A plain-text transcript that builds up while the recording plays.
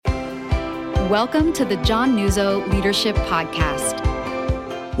Welcome to the John Nuzzo Leadership Podcast.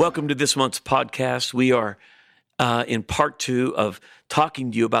 Welcome to this month's podcast. We are in part 2 of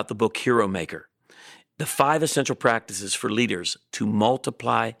talking to you about the book Hero Maker, the 5 essential practices for leaders to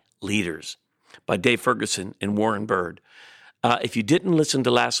multiply leaders by Dave Ferguson and Warren Bird. If you didn't listen to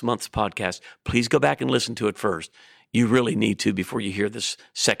last month's podcast, please go back and listen to it first. You really need to before you hear this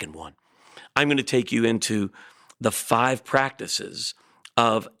second one. I'm going to take you into the 5 practices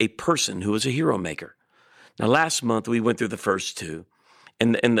of a person who is a hero maker. Now, last month we went through the first 2,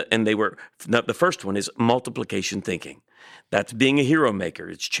 and they were, the first one is multiplication thinking. That's being a hero maker.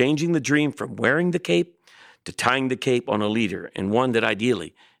 It's changing the dream from wearing the cape to tying the cape on a leader, and one that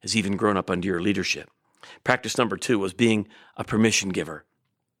ideally has even grown up under your leadership. Practice number 2 was being a permission giver.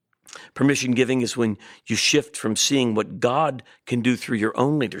 Permission giving is when you shift from seeing what God can do through your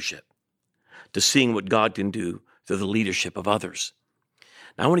own leadership to seeing what God can do through the leadership of others.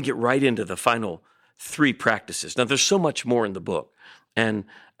 Now, I want to get right into the final 3 practices. Now, there's so much more in the book, and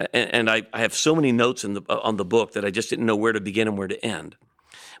I have so many notes on the book that I just didn't know where to begin and where to end.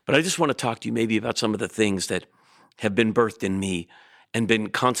 But I just want to talk to you maybe about some of the things that have been birthed in me and been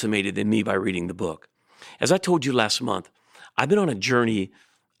consummated in me by reading the book. As I told you last month, I've been on a journey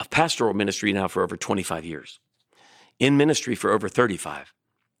of pastoral ministry now for over 25 years, in ministry for over 35.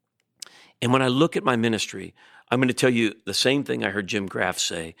 And when I look at my ministry, I'm going to tell you the same thing I heard Jim Graff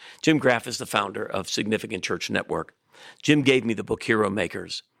say. Jim Graff is the founder of Significant Church Network. Jim gave me the book Hero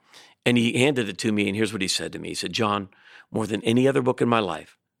Makers, and he handed it to me, and here's what he said to me. He said, "John, more than any other book in my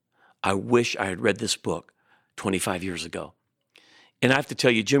life, I wish I had read this book 25 years ago." And I have to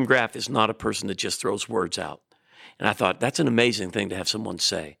tell you, Jim Graff is not a person that just throws words out. And I thought, that's an amazing thing to have someone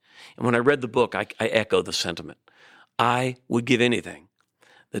say. And when I read the book, I echo the sentiment. I would give anything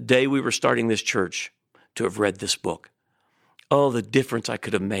the day we were starting this church to have read this book. Oh, the difference I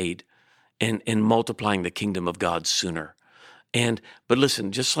could have made in multiplying the kingdom of God sooner. But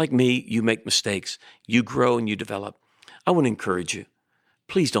listen, just like me, you make mistakes. You grow and you develop. I want to encourage you.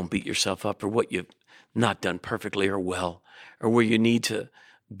 Please don't beat yourself up for what you've not done perfectly or well, or where you need to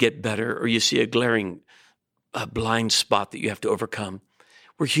get better, or you see a glaring blind spot that you have to overcome.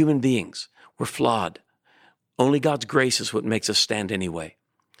 We're human beings. We're flawed. Only God's grace is what makes us stand anyway.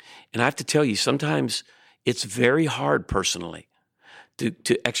 And I have to tell you, sometimes it's very hard personally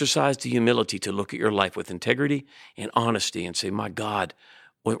to exercise the humility to look at your life with integrity and honesty and say, my God,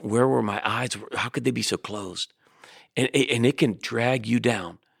 where were my eyes? How could they be so closed? And it can drag you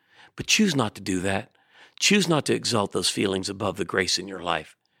down. But choose not to do that. Choose not to exalt those feelings above the grace in your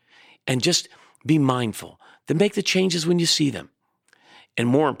life. And just be mindful to make the changes when you see them. And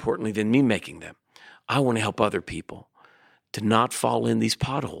more importantly than me making them, I want to help other people to not fall in these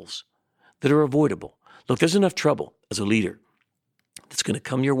potholes that are avoidable. Look, there's enough trouble as a leader that's going to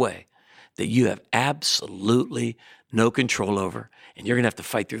come your way that you have absolutely no control over, and you're going to have to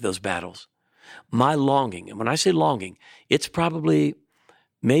fight through those battles. My longing, and when I say longing, it's probably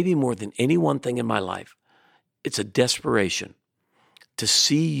maybe more than any one thing in my life, it's a desperation to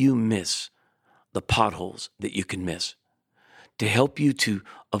see you miss the potholes that you can miss, to help you to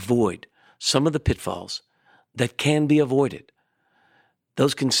avoid some of the pitfalls that can be avoided.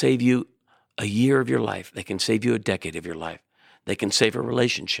 Those can save you a year of your life. They can save you a decade of your life. They can save a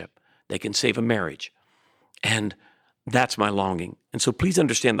relationship. They can save a marriage. And that's my longing. And so please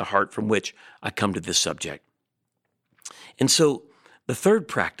understand the heart from which I come to this subject. And so the third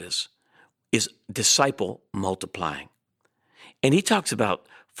practice is disciple multiplying. And he talks about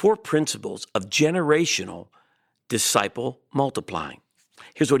 4 principles of generational disciple multiplying.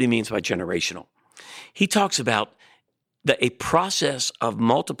 Here's what he means by generational. He talks about a process of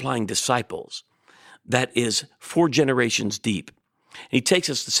multiplying disciples that is 4 generations deep. And he takes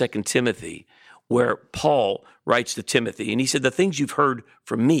us to 2 Timothy, where Paul writes to Timothy, and he said, "The things you've heard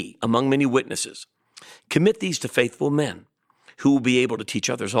from me among many witnesses, commit these to faithful men who will be able to teach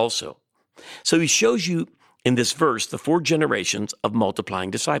others also." So he shows you in this verse the 4 generations of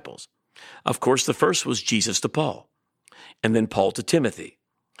multiplying disciples. Of course, the first was Jesus to Paul, and then Paul to Timothy,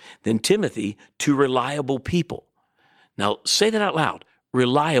 then Timothy to reliable people. Now, say that out loud.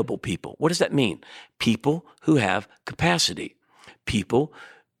 Reliable people. What does that mean? People who have capacity. People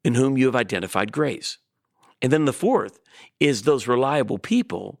in whom you have identified grace. And then the fourth is those reliable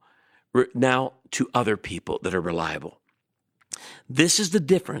people now to other people that are reliable. This is the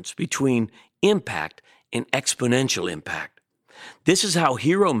difference between impact and exponential impact. This is how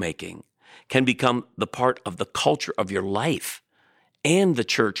hero making can become the part of the culture of your life and the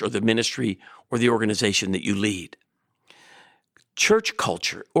church or the ministry or the organization that you lead. Church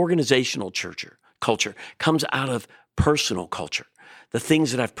culture, organizational culture comes out of personal culture. the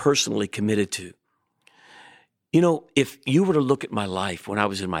things that I've personally committed to. You know, if you were to look at my life when I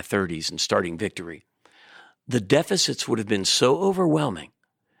was in my 30s and starting Victory, the deficits would have been so overwhelming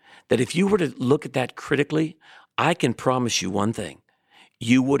that if you were to look at that critically, I can promise you one thing.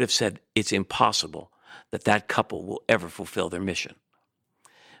 You would have said it's impossible that that couple will ever fulfill their mission.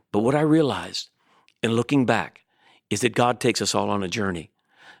 But what I realized in looking back is that God takes us all on a journey.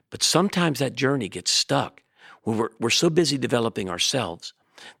 But sometimes that journey gets stuck when we're so busy developing ourselves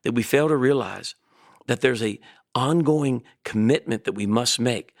that we fail to realize that there's a ongoing commitment that we must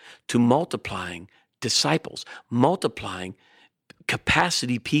make to multiplying disciples, multiplying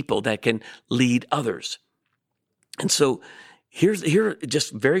capacity people that can lead others. And so here,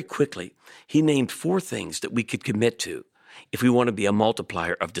 just very quickly, he named 4 things that we could commit to if we want to be a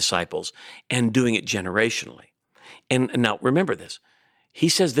multiplier of disciples and doing it generationally. And now remember this. He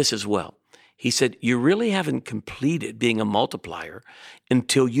says this as well. He said, you really haven't completed being a multiplier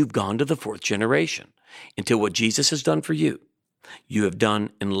until you've gone to the 4th generation, until what Jesus has done for you, you have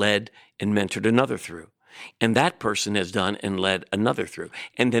done and led and mentored another through. And that person has done and led another through.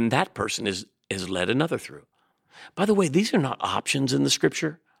 And then that person has led another through. By the way, these are not options in the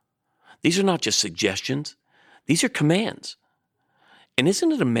scripture. These are not just suggestions. These are commands. And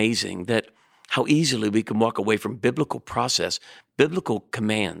isn't it amazing that how easily we can walk away from biblical process, biblical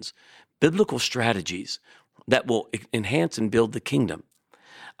commands, biblical strategies that will enhance and build the kingdom?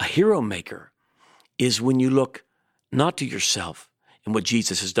 A hero maker is when you look not to yourself and what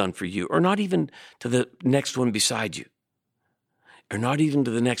Jesus has done for you, or not even to the next one beside you, or not even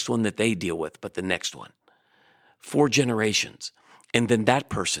to the next one that they deal with, but the next one. 4 generations, and then that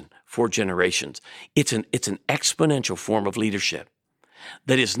person, 4 generations. It's an exponential form of leadership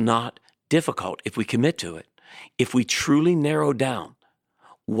that is not difficult if we commit to it, if we truly narrow down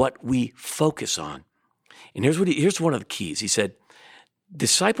what we focus on. And here's one of the keys. He said,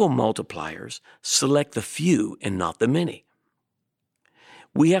 disciple multipliers select the few and not the many.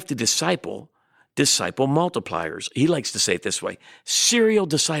 We have to disciple multipliers. He likes to say it this way, serial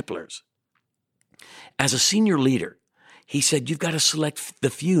disciplers. As a senior leader, he said, you've got to select the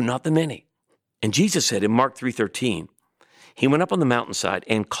few, not the many. And Jesus said in Mark 3:13, he went up on the mountainside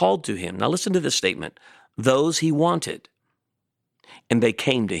and called to him. Now listen to this statement, those he wanted, and they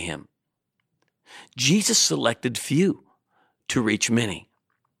came to him. Jesus selected few to reach many.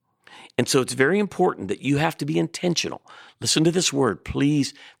 And so it's very important that you have to be intentional. Listen to this word,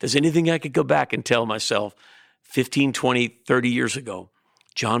 please. If there's anything I could go back and tell myself 15, 20, 30 years ago,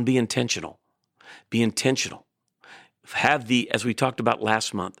 John, be intentional. Be intentional. Have as we talked about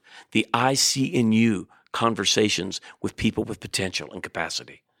last month, the I see in you conversations with people with potential and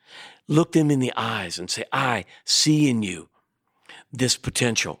capacity. Look them in the eyes and say, I see in you this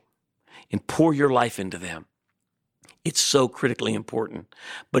potential, and pour your life into them. It's so critically important,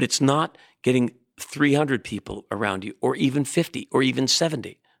 but it's not getting 300 people around you, or even 50, or even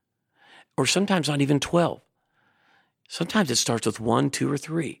 70, or sometimes not even 12. Sometimes it starts with 1, 2, or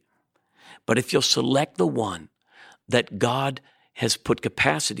 3. But if you'll select the one that God has put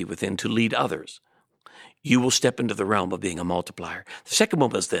capacity within to lead others, you will step into the realm of being a multiplier. The second one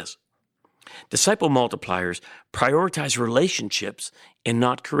was this. Disciple multipliers prioritize relationships and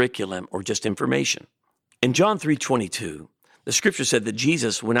not curriculum or just information. In John 3:22, the scripture said that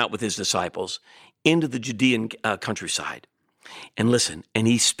Jesus went out with his disciples into the Judean countryside. And listen, and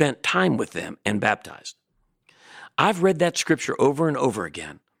he spent time with them and baptized. I've read that scripture over and over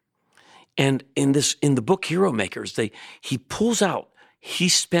again. And in the book Hero Makers, he pulls out, he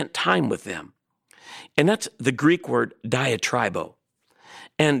spent time with them. And that's the Greek word diatribo.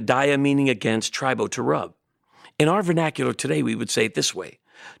 And dia meaning against, tribo to rub. In our vernacular today, we would say it this way,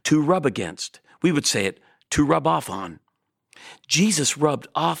 to rub against. We would say it to rub off on. Jesus rubbed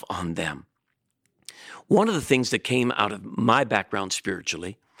off on them. One of the things that came out of my background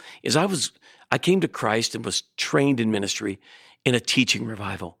spiritually is I came to Christ and was trained in ministry in a teaching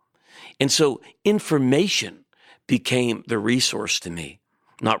revival. And so information became the resource to me,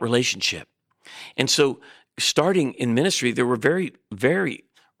 not relationship. And so starting in ministry, there were very, very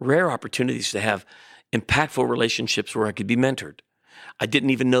rare opportunities to have impactful relationships where I could be mentored. I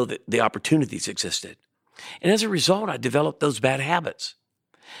didn't even know that the opportunities existed. And as a result, I developed those bad habits.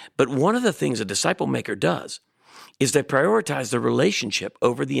 But one of the things a disciple maker does is they prioritize the relationship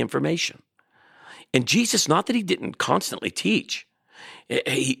over the information. And Jesus, not that he didn't constantly teach,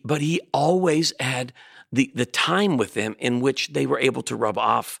 but he always had the time with them in which they were able to rub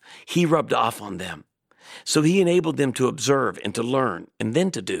off. He rubbed off on them. So he enabled them to observe and to learn and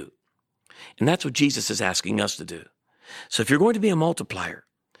then to do. And that's what Jesus is asking us to do. So if you're going to be a multiplier,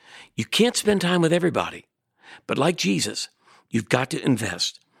 you can't spend time with everybody. But like Jesus, You've got to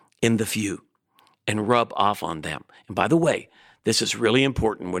invest in the few and rub off on them. And by the way, this is really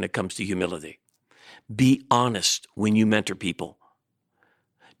important when it comes to humility. Be honest when you mentor people.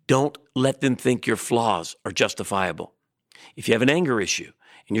 Don't let them think your flaws are justifiable. If you have an anger issue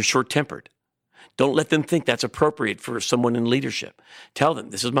and you're short-tempered, don't let them think that's appropriate for someone in leadership. Tell them,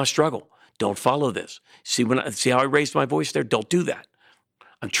 this is my struggle. Don't follow this. See how I raised my voice there? Don't do that.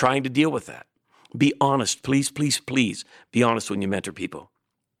 I'm trying to deal with that. Be honest. Please, please, please be honest when you mentor people.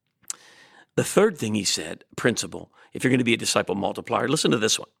 The third thing he said, principle, if you're going to be a disciple multiplier, listen to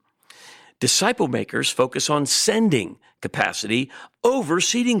this one. Disciple makers focus on sending capacity over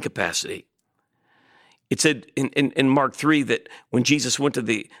seeding capacity. It said in Mark 3 that when Jesus went to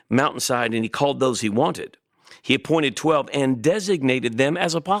the mountainside and he called those he wanted, he appointed 12 and designated them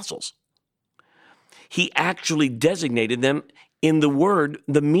as apostles. He actually designated them in the word,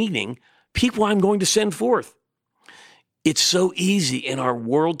 the meaning, people I'm going to send forth. It's so easy in our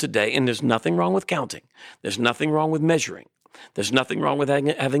world today, and there's nothing wrong with counting. There's nothing wrong with measuring. There's nothing wrong with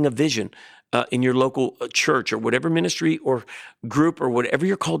having a vision in your local church or whatever ministry or group or whatever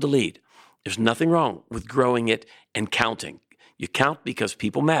you're called to lead. There's nothing wrong with growing it and counting. You count because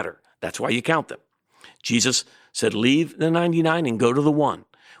people matter. That's why you count them. Jesus said, leave the 99 and go to the one.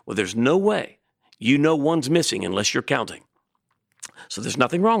 Well, there's no way you know one's missing unless you're counting. So there's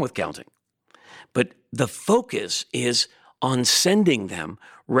nothing wrong with counting. But the focus is on sending them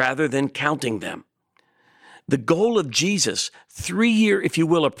rather than counting them. The goal of Jesus' 3-year, if you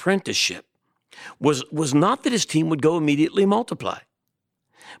will, apprenticeship was not that his team would go immediately multiply,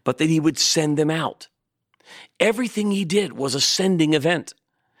 but that he would send them out. Everything he did was a sending event.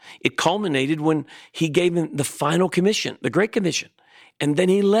 It culminated when he gave them the final commission, the Great Commission, and then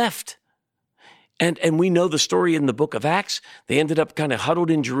he left. And we know the story in the book of Acts. They ended up kind of huddled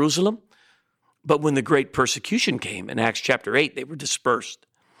in Jerusalem. But when the great persecution came in Acts chapter 8, they were dispersed.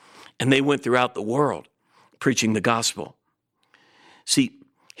 And they went throughout the world preaching the gospel. See,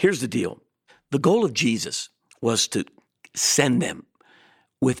 here's the deal. The goal of Jesus was to send them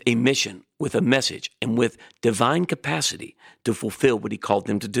with a mission, with a message, and with divine capacity to fulfill what he called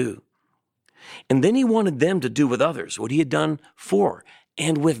them to do. And then he wanted them to do with others what he had done for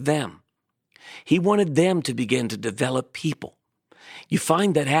and with them. He wanted them to begin to develop people. You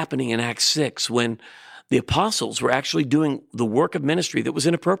find that happening in Acts 6 when the apostles were actually doing the work of ministry that was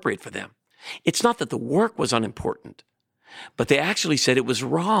inappropriate for them. It's not that the work was unimportant, but they actually said it was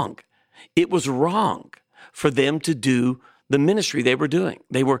wrong. It was wrong for them to do the ministry they were doing.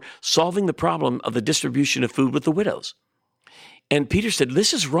 They were solving the problem of the distribution of food with the widows. And Peter said,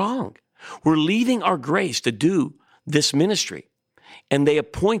 this is wrong. We're leaving our grace to do this ministry. And they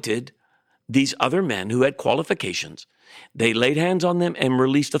appointed these other men who had qualifications. They laid hands on them and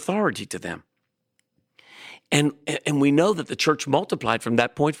released authority to them. And we know that the church multiplied from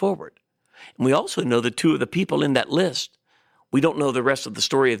that point forward. And we also know that 2 of the people in that list, we don't know the rest of the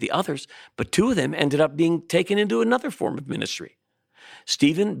story of the others, but 2 of them ended up being taken into another form of ministry.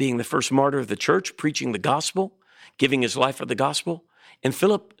 Stephen being the first martyr of the church, preaching the gospel, giving his life for the gospel, and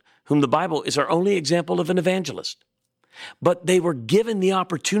Philip, whom the Bible is our only example of an evangelist. But they were given the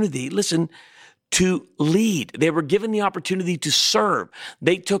opportunity, listen, to lead. They were given the opportunity to serve.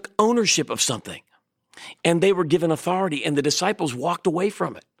 They took ownership of something, and they were given authority, and the disciples walked away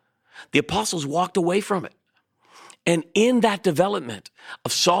from it. The apostles walked away from it. And in that development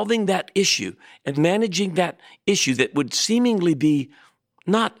of solving that issue and managing that issue that would seemingly be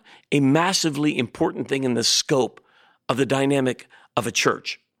not a massively important thing in the scope of the dynamic of a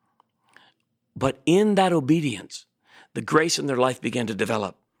church, but in that obedience, the grace in their life began to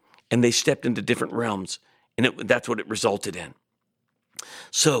develop, and they stepped into different realms, and that's what it resulted in.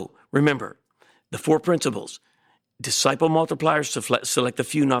 So remember, the 4 principles. Disciple multipliers select the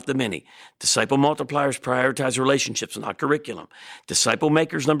few, not the many. Disciple multipliers prioritize relationships, not curriculum. Disciple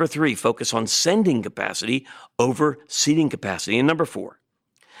makers, number 3, focus on sending capacity over seeding capacity. And number 4,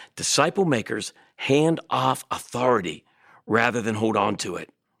 disciple makers hand off authority rather than hold on to it.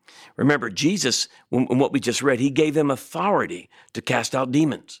 Remember, Jesus, in what we just read, he gave them authority to cast out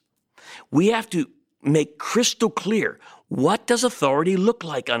demons. We have to make crystal clear, what does authority look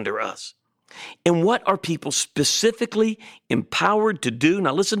like under us? And what are people specifically empowered to do?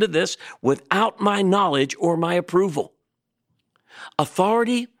 Now listen to this, without my knowledge or my approval.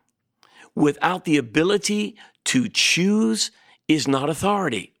 Authority without the ability to choose is not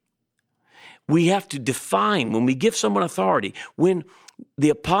authority. We have to define when we give someone authority. When the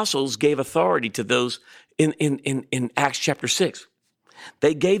apostles gave authority to those in Acts chapter 6,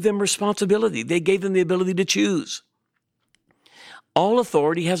 they gave them responsibility. They gave them the ability to choose. All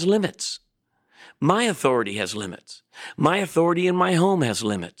authority has limits. My authority has limits. My authority in my home has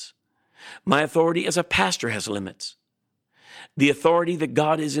limits. My authority as a pastor has limits. The authority that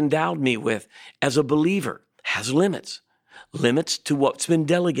God has endowed me with as a believer has limits. Limits to what's been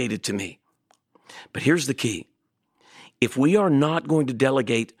delegated to me. But here's the key. If we are not going to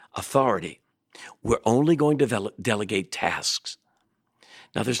delegate authority, we're only going to delegate tasks.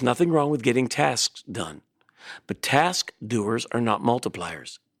 Now, there's nothing wrong with getting tasks done, but task doers are not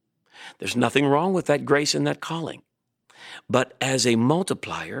multipliers. There's nothing wrong with that grace and that calling. But as a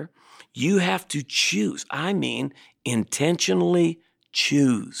multiplier, you have to choose. I mean, intentionally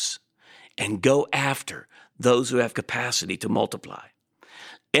choose and go after those who have capacity to multiply.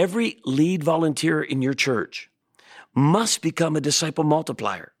 Every lead volunteer in your church must become a disciple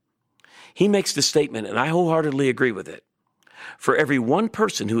multiplier. He makes the statement, and I wholeheartedly agree with it. For every one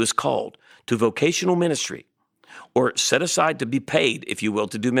person who is called to vocational ministry or set aside to be paid, if you will,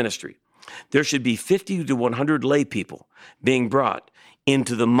 to do ministry, there should be 50 to 100 lay people being brought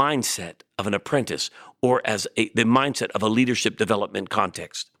into the mindset of an apprentice or the mindset of a leadership development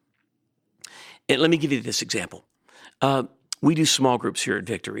context. And let me give you this example. We do small groups here at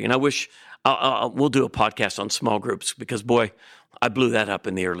Victory, and I wish we'll do a podcast on small groups because, boy, I blew that up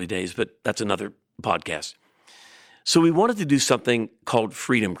in the early days, but that's another podcast. So we wanted to do something called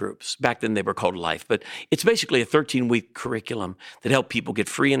Freedom Groups. Back then they were called Life, but it's basically a 13-week curriculum that helped people get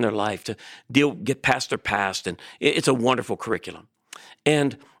free in their life to get past their past, and it's a wonderful curriculum.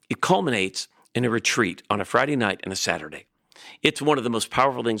 And it culminates in a retreat on a Friday night and a Saturday. It's one of the most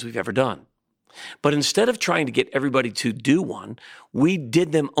powerful things we've ever done. But instead of trying to get everybody to do one, we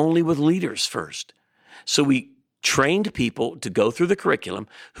did them only with leaders first. So we trained people to go through the curriculum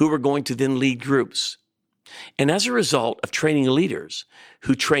who were going to then lead groups. And as a result of training leaders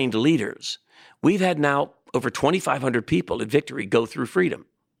who trained leaders, we've had now over 2,500 people at Victory go through Freedom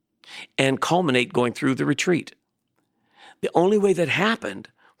and culminate going through the retreat. The only way that happened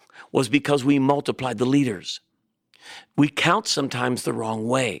was because we multiplied the leaders. We count sometimes the wrong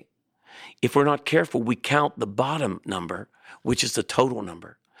way. If we're not careful, we count the bottom number, which is the total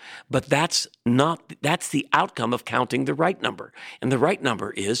number. But that's the outcome of counting the right number. And the right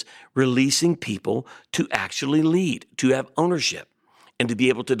number is releasing people to actually lead, to have ownership, and to be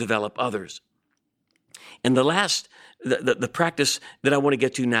able to develop others. And the practice that I want to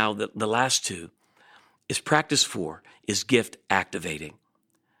get to now, the last two, is practice 4, is gift activating.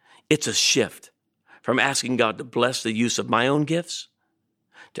 It's a shift from asking God to bless the use of my own gifts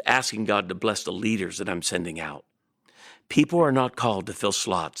to asking God to bless the leaders that I'm sending out. People are not called to fill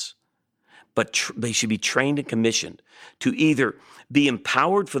slots, but they should be trained and commissioned to either be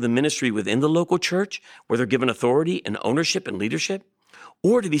empowered for the ministry within the local church, where they're given authority and ownership and leadership,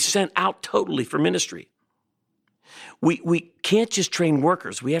 or to be sent out totally for ministry. We can't just train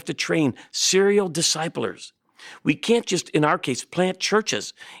workers. We have to train serial disciplers. We can't just, in our case, plant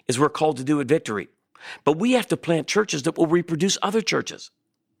churches as we're called to do at Victory, but we have to plant churches that will reproduce other churches.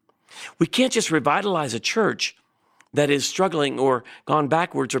 We can't just revitalize a church that is struggling or gone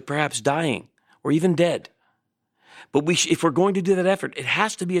backwards or perhaps dying or even dead. But if we're going to do that effort, it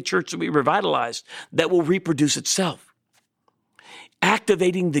has to be a church that we revitalize that will reproduce itself.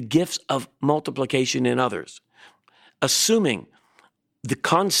 Activating the gifts of multiplication in others, assuming the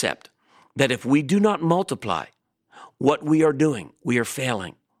concept that if we do not multiply what we are doing, we are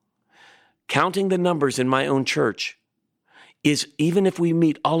failing. Counting the numbers in my own church is, even if we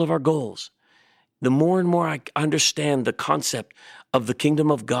meet all of our goals, the more and more I understand the concept of the kingdom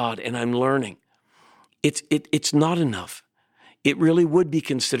of God and I'm learning, it's not enough. It really would be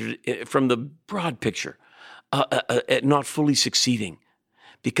considered, from the broad picture, not fully succeeding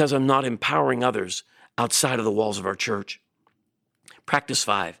because I'm not empowering others outside of the walls of our church. Practice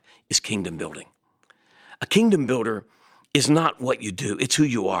 5 is kingdom building. A kingdom builder is not what you do, it's who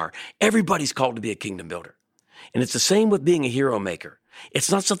you are. Everybody's called to be a kingdom builder. And it's the same with being a hero maker.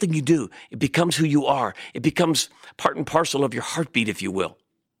 It's not something you do. It becomes who you are. It becomes part and parcel of your heartbeat, if you will.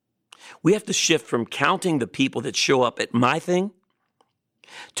 We have to shift from counting the people that show up at my thing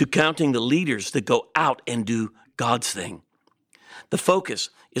to counting the leaders that go out and do God's thing. The focus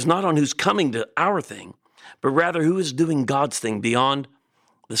is not on who's coming to our thing, but rather who is doing God's thing beyond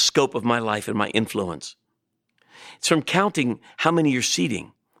the scope of my life and my influence. It's from counting how many you're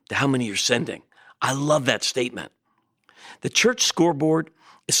seating to how many you're sending. I love that statement. The church scoreboard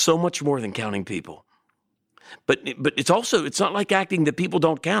is so much more than counting people. But it's not like acting that people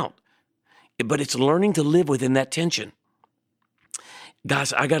don't count, but it's learning to live within that tension.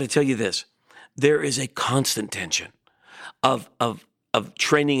 Guys, I got to tell you this. There is a constant tension of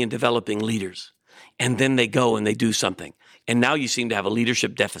training and developing leaders. And then they go and they do something. And now you seem to have a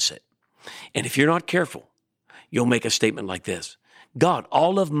leadership deficit. And if you're not careful, you'll make a statement like this: God,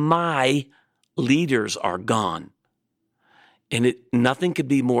 all of my leaders are gone. And nothing could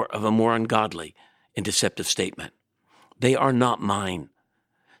be more ungodly and deceptive statement. They are not mine.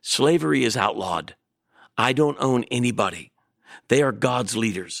 Slavery is outlawed. I don't own anybody. They are God's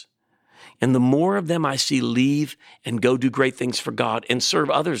leaders. And the more of them I see leave and go do great things for God and serve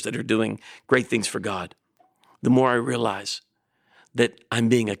others that are doing great things for God, the more I realize that I'm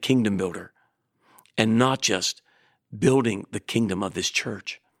being a kingdom builder and not just building the kingdom of this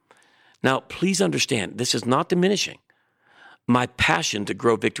church. Now, please understand, this is not diminishing my passion to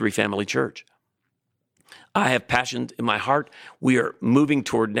grow Victory Family Church. I have passion in my heart. We are moving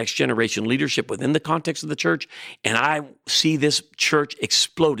toward next generation leadership within the context of the church, and I see this church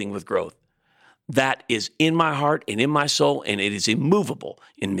exploding with growth. That is in my heart and in my soul, and it is immovable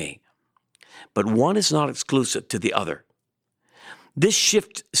in me. But one is not exclusive to the other. This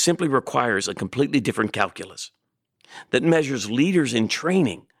shift simply requires a completely different calculus that measures leaders in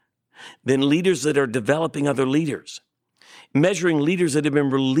training than leaders that are developing other leaders, measuring leaders that have been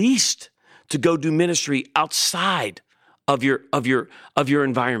released to go do ministry outside of your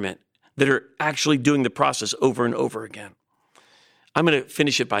environment, that are actually doing the process over and over again. I'm going to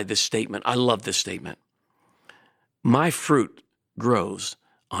finish it by this statement. I love this statement. My fruit grows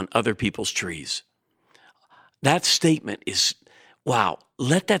on other people's trees. That statement is, wow,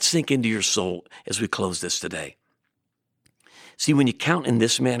 let that sink into your soul as we close this today. See, when you count in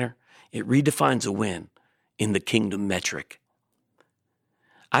this manner, it redefines a win in the kingdom metric.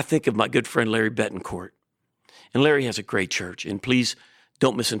 I think of my good friend Larry Betancourt, and Larry has a great church, and please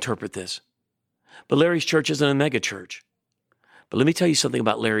don't misinterpret this. But Larry's church isn't a mega church. But let me tell you something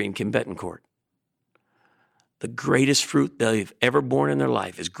about Larry and Kim Betancourt. The greatest fruit they've ever borne in their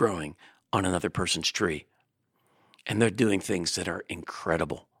life is growing on another person's tree. And they're doing things that are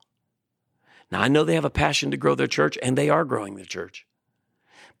incredible. Now, I know they have a passion to grow their church, and they are growing their church.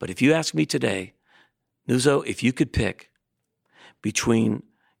 But if you ask me today, Nuzo, if you could pick between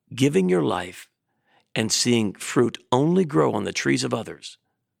giving your life and seeing fruit only grow on the trees of others,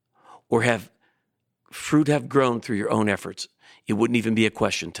 or have fruit have grown through your own efforts, it wouldn't even be a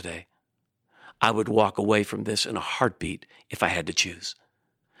question today. I would walk away from this in a heartbeat if I had to choose,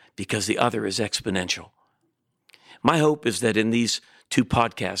 because the other is exponential. My hope is that in these 2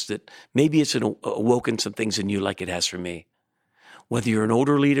 podcasts that maybe it's awoken some things in you like it has for me. Whether you're an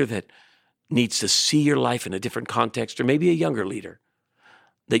older leader that needs to see your life in a different context, or maybe a younger leader,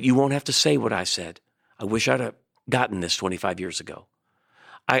 that you won't have to say what I said. I wish I'd have gotten this 25 years ago.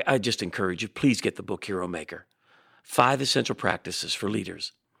 I just encourage you, please get the book Hero Maker, 5 Essential Practices for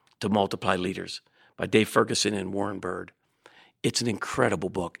Leaders to Multiply Leaders by Dave Ferguson and Warren Bird. It's an incredible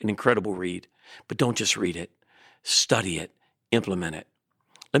book, an incredible read, but don't just read it. Study it, implement it.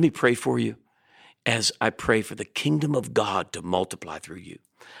 Let me pray for you as I pray for the kingdom of God to multiply through you.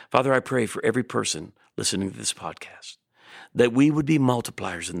 Father, I pray for every person listening to this podcast, that we would be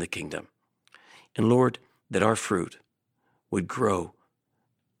multipliers in the kingdom. And Lord, that our fruit would grow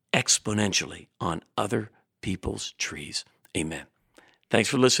exponentially on other people's trees. Amen. Thanks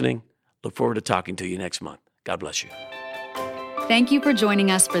for listening. Look forward to talking to you next month. God bless you. Thank you for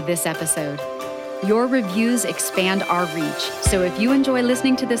joining us for this episode. Your reviews expand our reach, so if you enjoy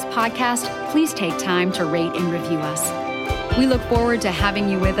listening to this podcast, please take time to rate and review us. We look forward to having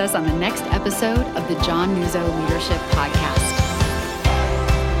you with us on the next episode of the John Nuzo Leadership Podcast.